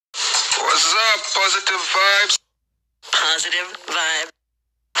What's up, positive vibes? Positive vibe.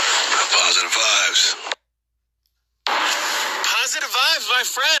 Positive vibes. Positive vibes, my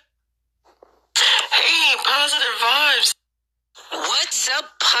friend. Hey, positive vibes. What's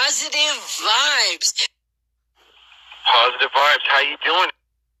up, positive vibes? Positive vibes, how you doing?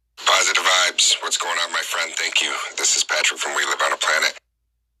 Positive vibes. What's going on, my friend? Thank you. This is Patrick from We Live on a Planet.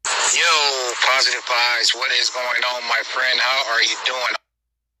 Yo, positive vibes. What is going on, my friend? How are you doing?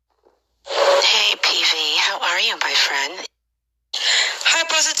 Hey, PV, how are you, my friend? Hi,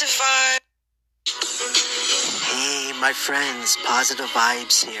 positive vibe. Hey, my friends, positive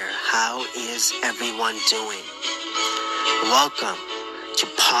vibes here. How is everyone doing? Welcome to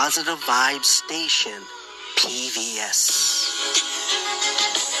Positive Vibes Station, PVS.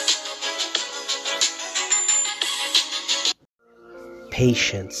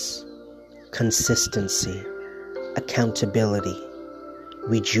 Patience, consistency, accountability,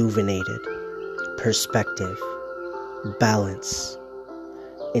 rejuvenated, perspective, balance,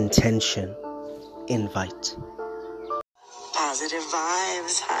 intention, invite. Positive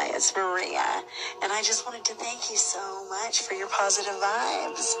vibes. Hi, it's Maria. And I just wanted to thank you so much for your positive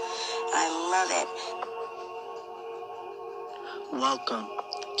vibes. I love it. Welcome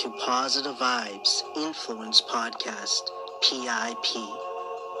to Positive Vibes Influence Podcast, PIP.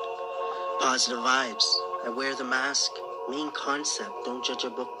 Positive Vibes. I wear the mask. Main concept, don't judge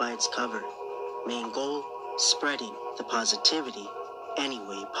a book by its cover. Main goal, spreading the positivity any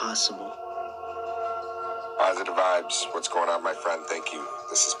way possible. Positive vibes. What's going on, my friend? Thank you.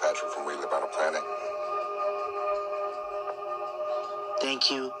 This is Patrick from We Live on a Planet. Thank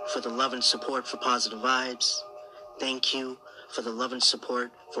you for the love and support for Positive Vibes. Thank you for the love and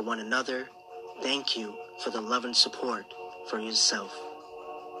support for one another. Thank you for the love and support for yourself.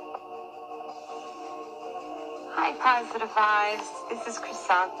 Hi, Positive Vibes. This is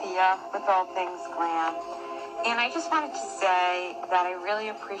Chrysanthia with All Things Glam. And I just wanted to say that I really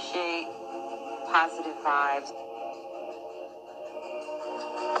appreciate Positive Vibes.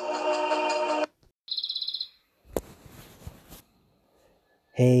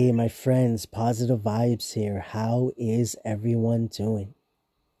 Hey, my friends, Positive Vibes here. How is everyone doing?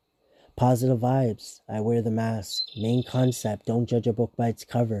 Positive Vibes. I wear the mask. Main concept, don't judge a book by its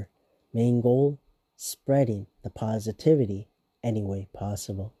cover. Main goal, spreading the positivity any way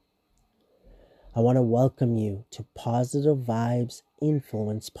possible. I want to welcome you to Positive Vibes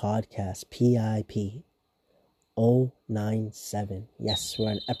Influence Podcast, PIP 097. Yes,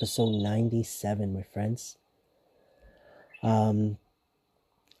 we're on episode 97, my friends. I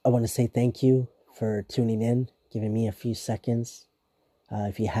want to say thank you for tuning in, giving me a few seconds.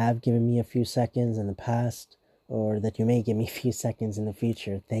 If you have given me a few seconds in the past, or that you may give me a few seconds in the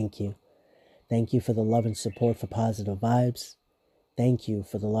future, thank you. Thank you for the love and support for Positive Vibes. Thank you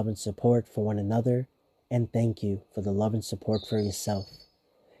for the love and support for one another. And thank you for the love and support for yourself.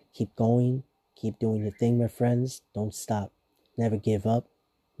 Keep going. Keep doing your thing, my friends. Don't stop. Never give up.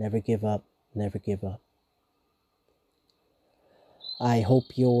 Never give up. Never give up. I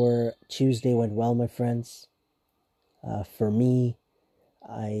hope your Tuesday went well, my friends. For me,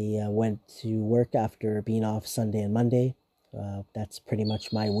 I went to work after being off Sunday and Monday. That's pretty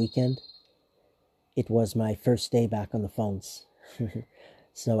much my weekend. It was my first day back on the phones.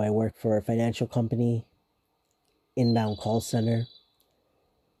 So I work for a financial company, inbound call center.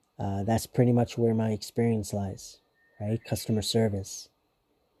 That's pretty much where my experience lies, right? Customer service.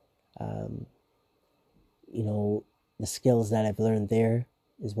 The skills that I've learned there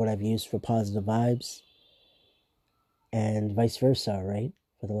is what I've used for Positive Vibes, and vice versa, right?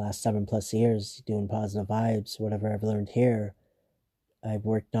 For the last 7+ years doing Positive Vibes, whatever I've learned here, I've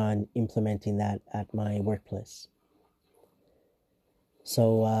worked on implementing that at my workplace.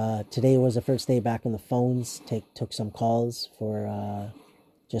 So today was the first day back on the phones. Took some calls for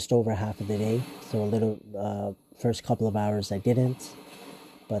just over half of the day. So first couple of hours I didn't,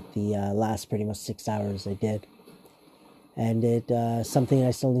 but the last pretty much 6 hours I did. And it something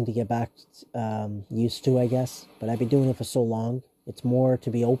I still need to get back used to, I guess. But I've been doing it for so long. It's more, to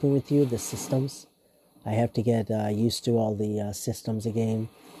be open with you, the systems. I have to get used to all the systems again,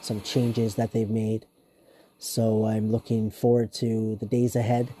 some changes that they've made. So I'm looking forward to the days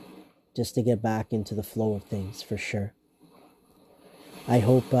ahead, just to get back into the flow of things, for sure. I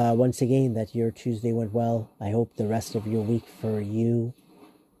hope, once again, that your Tuesday went well. I hope the rest of your week for you,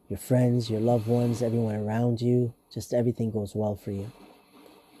 your friends, your loved ones, everyone around you, just everything goes well for you.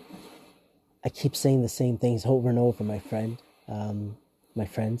 I keep saying the same things over and over, my friends.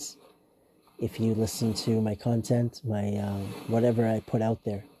 If you listen to my content, my whatever I put out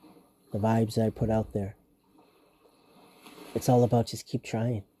there, the vibes I put out there, it's all about just keep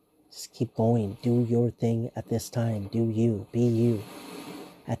trying. Just keep going. Do your thing at this time. Do you. Be you.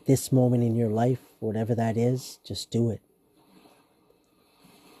 At this moment in your life, whatever that is, just do it.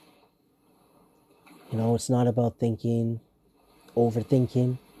 You know, it's not about thinking,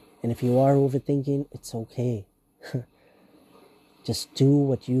 overthinking. And if you are overthinking, it's okay. Just do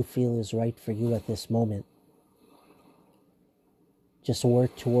what you feel is right for you at this moment. Just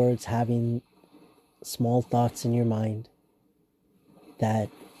work towards having small thoughts in your mind that,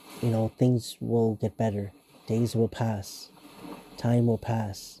 you know, things will get better. Days will pass. Time will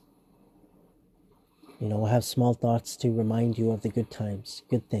pass. You know, have small thoughts to remind you of the good times,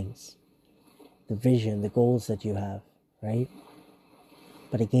 good things, the vision, the goals that you have, right?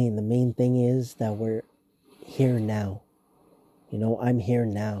 But again, the main thing is that we're here now. You know, I'm here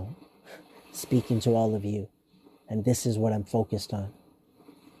now, speaking to all of you. And this is what I'm focused on.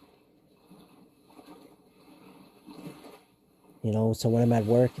 You know, so when I'm at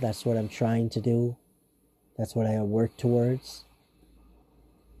work, that's what I'm trying to do. That's what I work towards.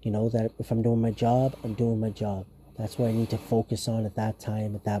 You know, that if I'm doing my job, I'm doing my job. That's what I need to focus on at that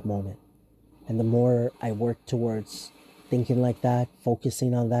time, at that moment. And the more I work towards thinking like that,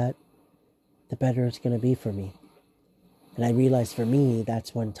 focusing on that, the better it's going to be for me. And I realize for me,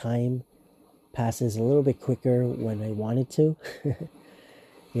 that's when time passes a little bit quicker when I want it to.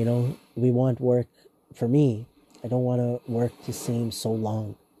 You know, we want work, for me, I don't want to work to seem so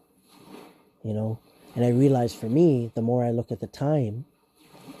long, you know. And I realize for me, the more I look at the time,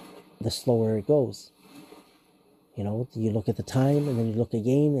 the slower it goes. You know, you look at the time and then you look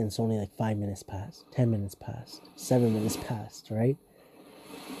again and it's only like 5 minutes past, 10 minutes past, 7 minutes past, right?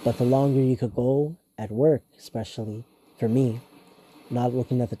 But the longer you could go at work, especially for me, not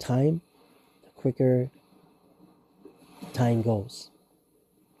looking at the time, the quicker time goes.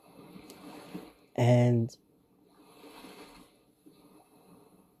 And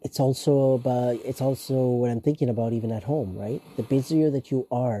it's also what I'm thinking about even at home, right? The busier that you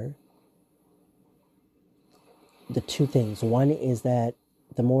are, the two things. One is that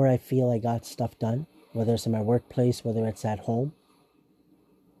the more I feel I got stuff done, whether it's in my workplace, whether it's at home.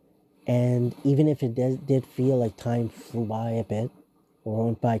 And even if it did feel like time flew by a bit or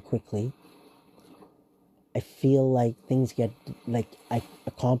went by quickly, I feel like things get, like I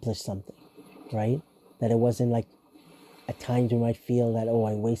accomplished something, right? That it wasn't like at times you might feel that, oh,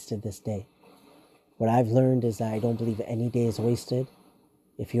 I wasted this day. What I've learned is that I don't believe any day is wasted.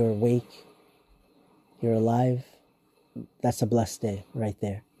 If you're awake, you're alive, that's a blessed day right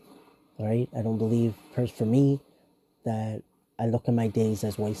there. All right? I don't believe, for me, that I look at my days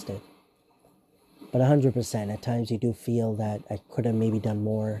as wasted. But 100%, at times you do feel that I could have maybe done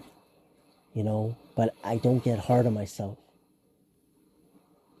more, you know, but I don't get hard on myself.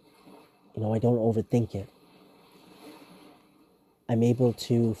 You know, I don't overthink it. I'm able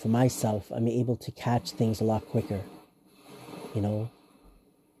to, for myself, I'm able to catch things a lot quicker. You know,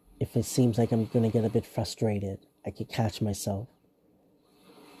 if it seems like I'm going to get a bit frustrated, I could catch myself.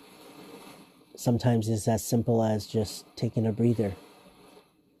 Sometimes it's as simple as just taking a breather,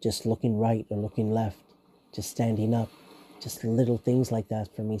 just looking right or looking left, just standing up. Just little things like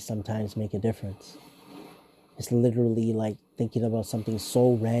that for me sometimes make a difference. It's literally like thinking about something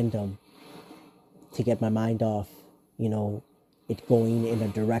so random to get my mind off, you know, it going in a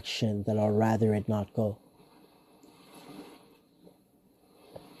direction that I'd rather it not go.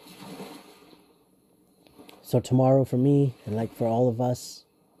 So tomorrow for me, and like for all of us,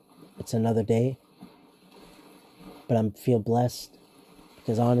 it's another day. But I feel blessed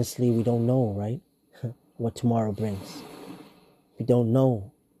because honestly, we don't know, right? What tomorrow brings. We don't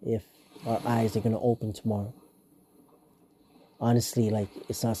know if our eyes are going to open tomorrow. Honestly, like,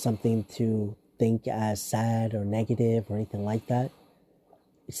 it's not something to think as sad or negative or anything like that.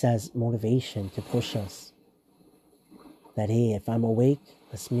 It's as motivation to push us. That, hey, if I'm awake,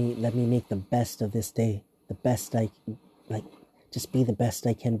 let me make the best of this day. The best just be the best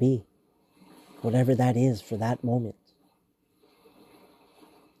I can be. Whatever that is for that moment.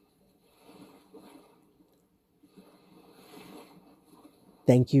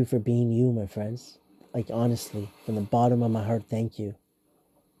 Thank you for being you, my friends. Like, honestly, from the bottom of my heart, thank you.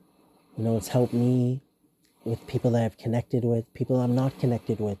 You know, it's helped me with people that I've connected with, people I'm not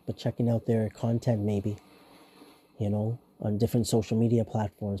connected with, but checking out their content maybe, you know, on different social media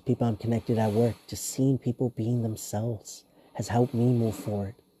platforms, people I'm connected at work, just seeing people being themselves has helped me move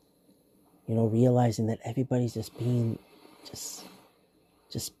forward. You know, realizing that everybody's just being, just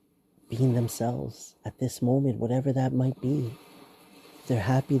being themselves at this moment, whatever that might be. If they're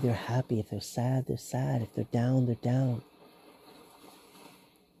happy, they're happy. If they're sad, they're sad. If they're down, they're down.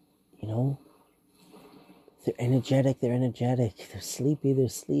 You know, they're energetic, they're sleepy,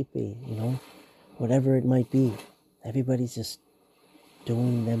 whatever it might be. Everybody's just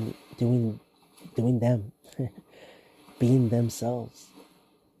doing them, being themselves.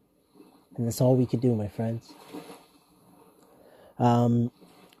 And that's all we could do, my friends.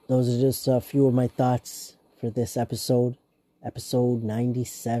 Those are just a few of my thoughts for this episode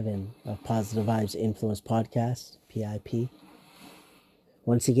 97 of Positive Vibes Influence Podcast, PIP.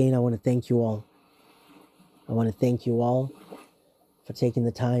 Once again, I want to thank you all. I want to thank you all for taking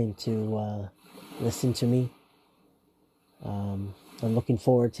the time to listen to me. I'm looking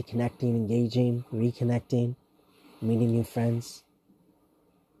forward to connecting, engaging, reconnecting, meeting new friends.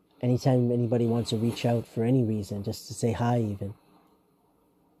 Anytime anybody wants to reach out for any reason, just to say hi even,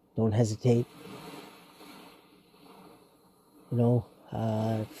 don't hesitate.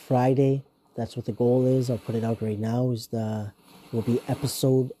 Friday, that's what the goal is. I'll put it out right now, will be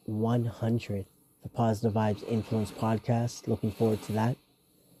episode 100, the Positive Vibes Influence Podcast. Looking forward to that.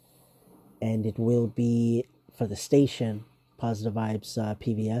 And it will be, for the station, Positive Vibes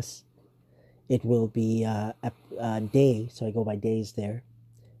PVS, it will be day, so I go by days there.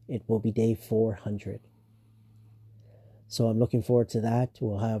 It will be day 400. So I'm looking forward to that.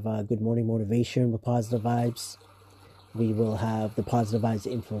 We'll have Good Morning Motivation with Positive Vibes. We will have the Positive Vibes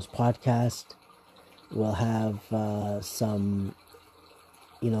Influence Podcast. We'll have some,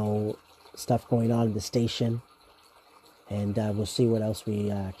 stuff going on in the station. And we'll see what else we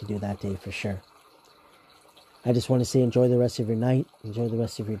can do that day for sure. I just want to say enjoy the rest of your night. Enjoy the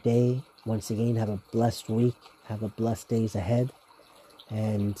rest of your day. Once again, have a blessed week. Have a blessed days ahead.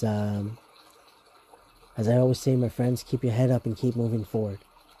 And as I always say, my friends, keep your head up and keep moving forward.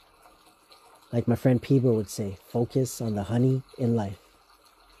 Like my friend Peeber would say, focus on the honey in life.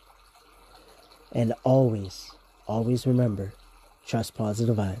 And always, always remember, trust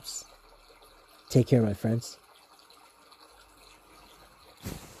positive vibes. Take care, my friends.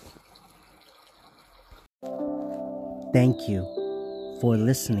 Thank you for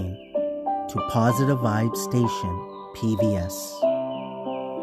listening to Positive Vibes Station, PVS.